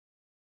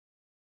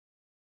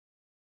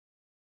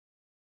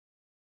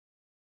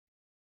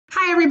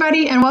Hi,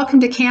 everybody, and welcome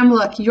to Cam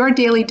Look, your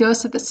daily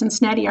dose at the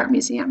Cincinnati Art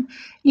Museum.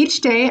 Each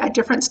day, a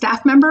different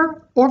staff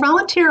member or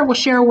volunteer will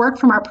share work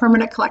from our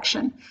permanent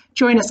collection.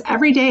 Join us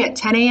every day at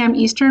 10 a.m.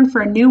 Eastern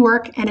for a new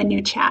work and a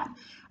new chat.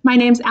 My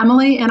name's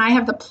Emily, and I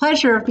have the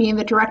pleasure of being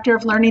the Director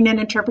of Learning and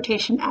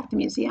Interpretation at the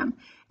museum.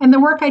 And the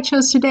work I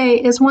chose today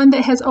is one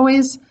that has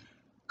always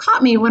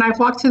caught me when I've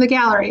walked through the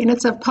gallery, and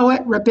it's of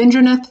poet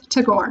Rabindranath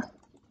Tagore.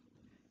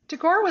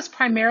 Tagore was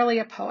primarily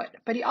a poet,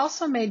 but he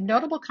also made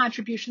notable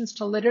contributions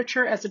to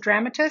literature as a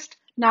dramatist,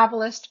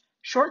 novelist,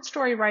 short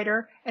story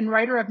writer, and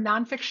writer of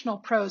non-fictional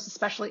prose,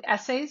 especially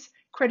essays,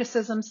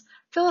 criticisms,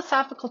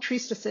 philosophical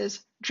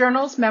treatises,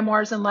 journals,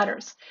 memoirs, and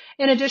letters.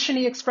 In addition,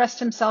 he expressed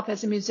himself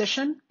as a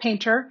musician,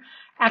 painter,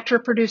 actor,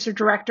 producer,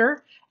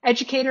 director,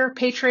 educator,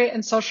 patriot,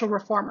 and social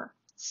reformer.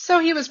 So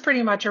he was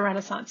pretty much a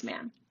Renaissance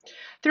man.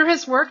 Through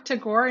his work,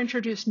 Tagore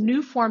introduced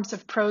new forms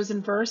of prose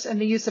and verse and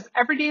the use of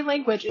everyday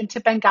language into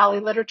Bengali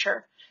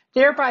literature,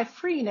 thereby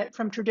freeing it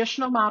from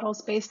traditional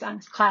models based on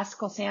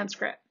classical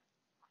Sanskrit.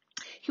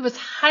 He was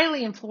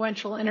highly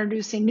influential in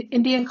introducing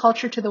Indian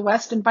culture to the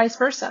West and vice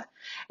versa,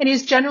 and he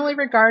is generally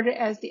regarded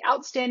as the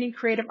outstanding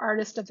creative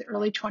artist of the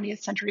early 20th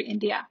century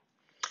India.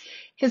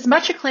 His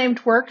much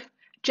acclaimed work,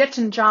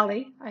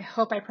 Gitanjali, I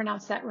hope I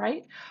pronounced that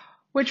right,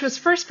 which was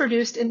first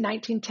produced in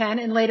 1910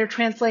 and later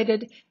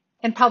translated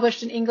and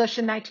published in English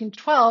in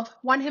 1912,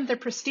 won him the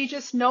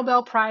prestigious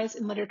Nobel Prize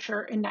in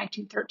Literature in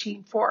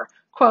 1913 for,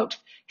 quote,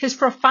 his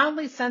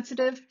profoundly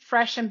sensitive,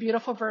 fresh, and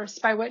beautiful verse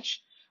by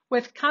which,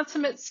 with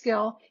consummate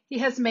skill, he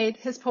has made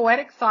his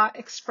poetic thought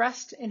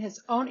expressed in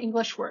his own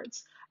English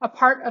words, a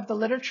part of the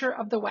literature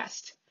of the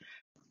West.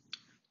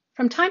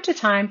 From time to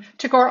time,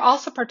 Tagore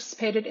also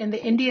participated in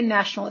the Indian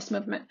nationalist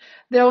movement,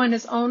 though in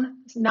his own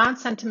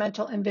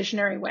non-sentimental and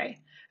visionary way.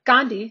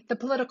 Gandhi, the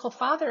political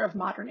father of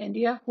modern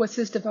India, was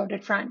his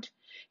devoted friend.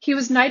 He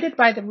was knighted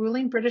by the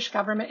ruling British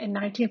government in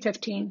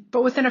 1915,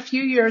 but within a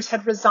few years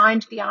had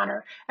resigned the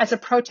honor as a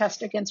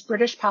protest against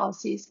British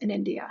policies in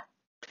India.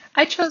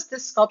 I chose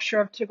this sculpture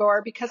of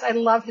Tagore because I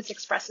love his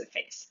expressive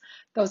face.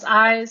 Those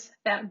eyes,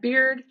 that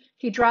beard,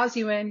 he draws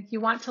you in,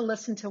 you want to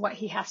listen to what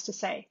he has to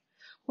say.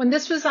 When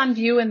this was on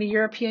view in the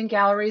European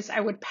galleries, I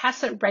would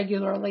pass it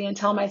regularly and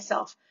tell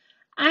myself,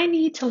 I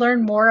need to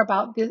learn more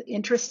about the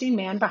interesting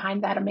man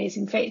behind that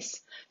amazing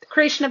face. The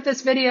creation of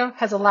this video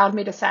has allowed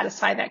me to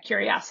satisfy that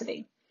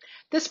curiosity.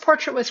 This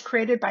portrait was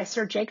created by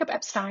Sir Jacob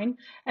Epstein,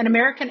 an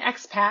American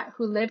expat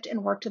who lived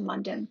and worked in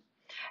London.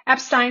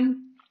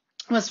 Epstein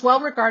was well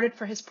regarded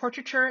for his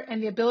portraiture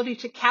and the ability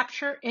to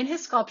capture in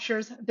his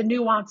sculptures the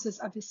nuances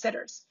of his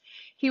sitters.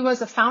 He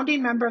was a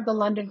founding member of the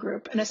London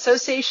Group, an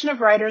association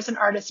of writers and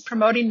artists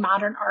promoting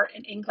modern art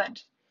in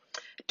England.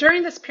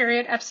 During this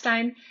period,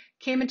 Epstein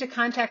came into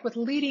contact with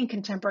leading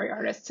contemporary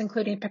artists,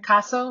 including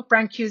Picasso,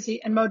 Brancusi,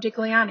 and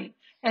Modigliani,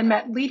 and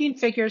met leading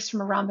figures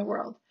from around the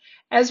world.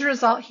 As a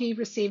result, he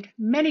received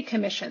many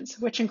commissions,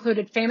 which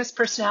included famous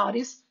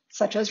personalities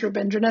such as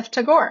Rabindranath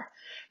Tagore.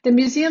 The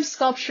museum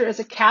sculpture is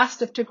a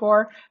cast of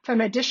Tagore from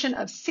an edition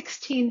of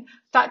 16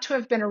 thought to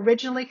have been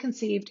originally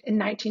conceived in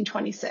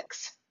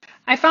 1926.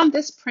 I found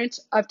this print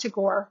of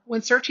Tagore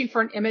when searching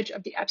for an image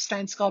of the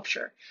Epstein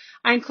sculpture.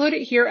 I include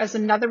it here as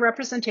another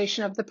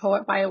representation of the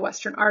poet by a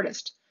Western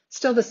artist,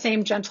 still the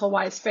same gentle,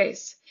 wise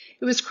face.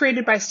 It was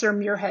created by Sir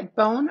Muirhead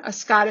Bone, a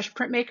Scottish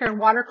printmaker and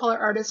watercolor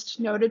artist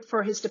noted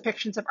for his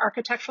depictions of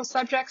architectural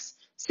subjects,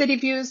 city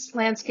views,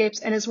 landscapes,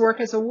 and his work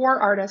as a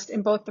war artist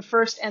in both the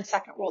First and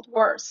Second World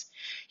Wars.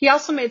 He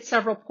also made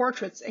several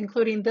portraits,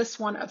 including this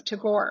one of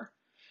Tagore.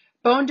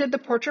 Bone did the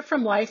portrait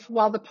from life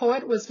while the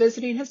poet was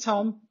visiting his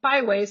home,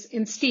 Byways,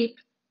 in Steep,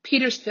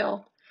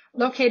 Petersfield,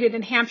 located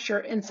in Hampshire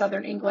in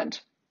southern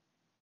England.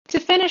 To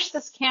finish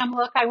this cam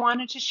look, I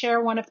wanted to share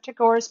one of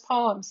Tagore's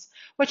poems,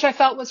 which I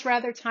felt was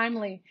rather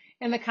timely.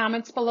 In the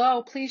comments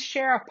below, please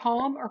share a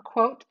poem or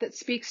quote that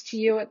speaks to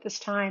you at this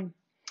time.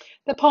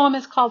 The poem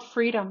is called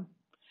Freedom.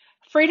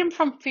 Freedom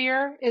from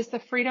fear is the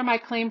freedom I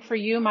claim for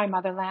you, my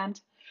motherland.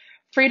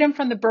 Freedom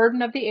from the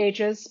burden of the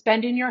ages,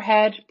 bending your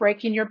head,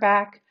 breaking your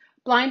back,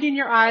 blinding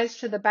your eyes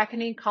to the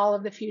beckoning call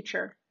of the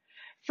future.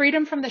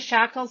 Freedom from the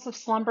shackles of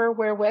slumber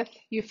wherewith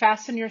you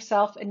fasten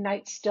yourself in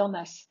night's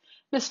stillness,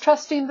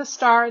 mistrusting the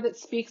star that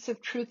speaks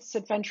of truth's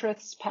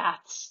adventurous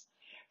paths.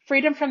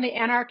 Freedom from the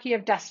anarchy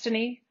of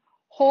destiny.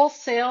 Whole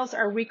sails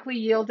are weakly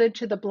yielded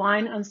to the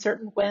blind,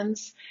 uncertain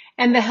winds,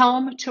 and the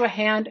helm to a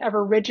hand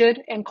ever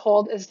rigid and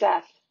cold as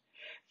death.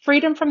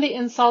 Freedom from the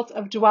insult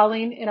of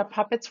dwelling in a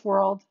puppet's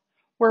world,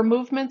 where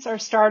movements are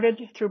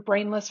started through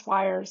brainless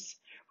wires,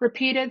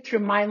 repeated through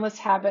mindless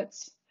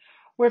habits,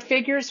 where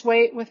figures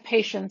wait with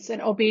patience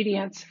and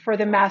obedience for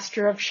the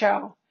master of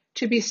show,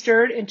 to be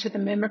stirred into the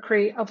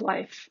mimicry of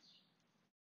life.